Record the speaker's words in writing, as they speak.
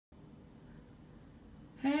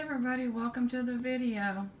Hey everybody, welcome to the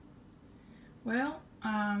video. Well,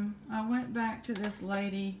 I went back to this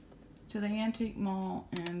lady, to the antique mall,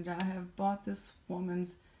 and I have bought this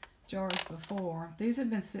woman's jars before. These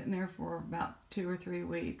have been sitting there for about 2 or 3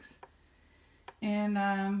 weeks. And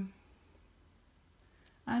I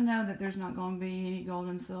know that there's not going to be any gold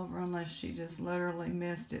and silver unless she just literally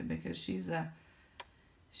missed it, because she's a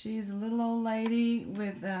little old lady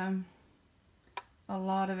with a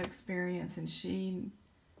lot of experience, and she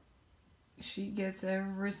gets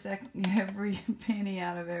every penny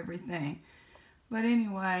out of everything. But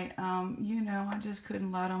anyway, I just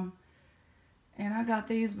couldn't let them. And I got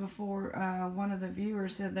these before one of the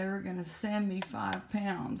viewers said they were going to send me 5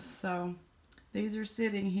 pounds. So these are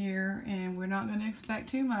sitting here, and we're not going to expect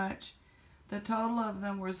too much. The total of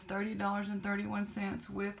them was $30.31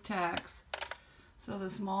 with tax. So the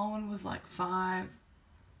small one was like 5,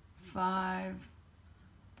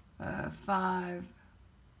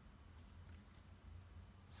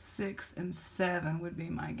 6, and 7 would be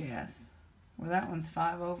my guess. Well, that one's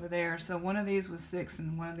 5 over there. So one of these was 6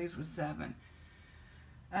 and one of these was 7.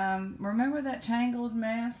 Remember that tangled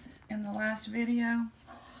mess in the last video?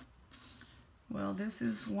 Well, this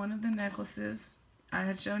is one of the necklaces. I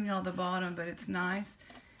had shown y'all the bottom, but it's nice.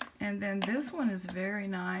 And then this one is very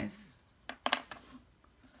nice.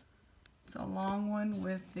 It's a long one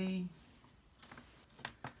with the...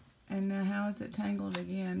 And now how is it tangled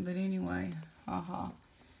again? But anyway, haha.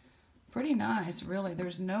 Pretty nice, really.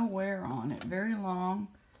 There's no wear on it. Very long.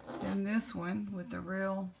 And this one with the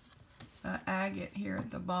real agate here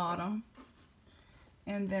at the bottom.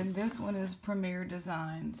 And then this one is Premier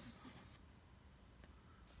Designs.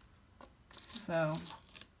 So,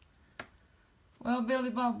 well, Billy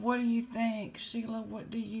Bob, what do you think? Sheila,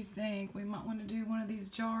 what do you think? We might want to do one of these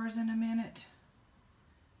jars in a minute.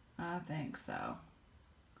 I think so.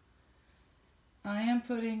 I am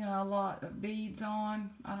putting a lot of beads on.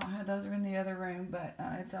 I don't have those are in the other room, but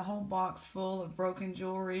it's a whole box full of broken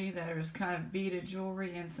jewelry that is kind of beaded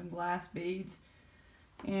jewelry and some glass beads.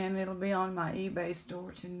 And it'll be on my eBay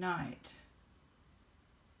store tonight.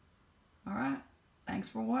 Alright, thanks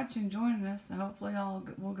for watching, joining us. Hopefully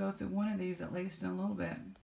we'll go through one of these at least in a little bit.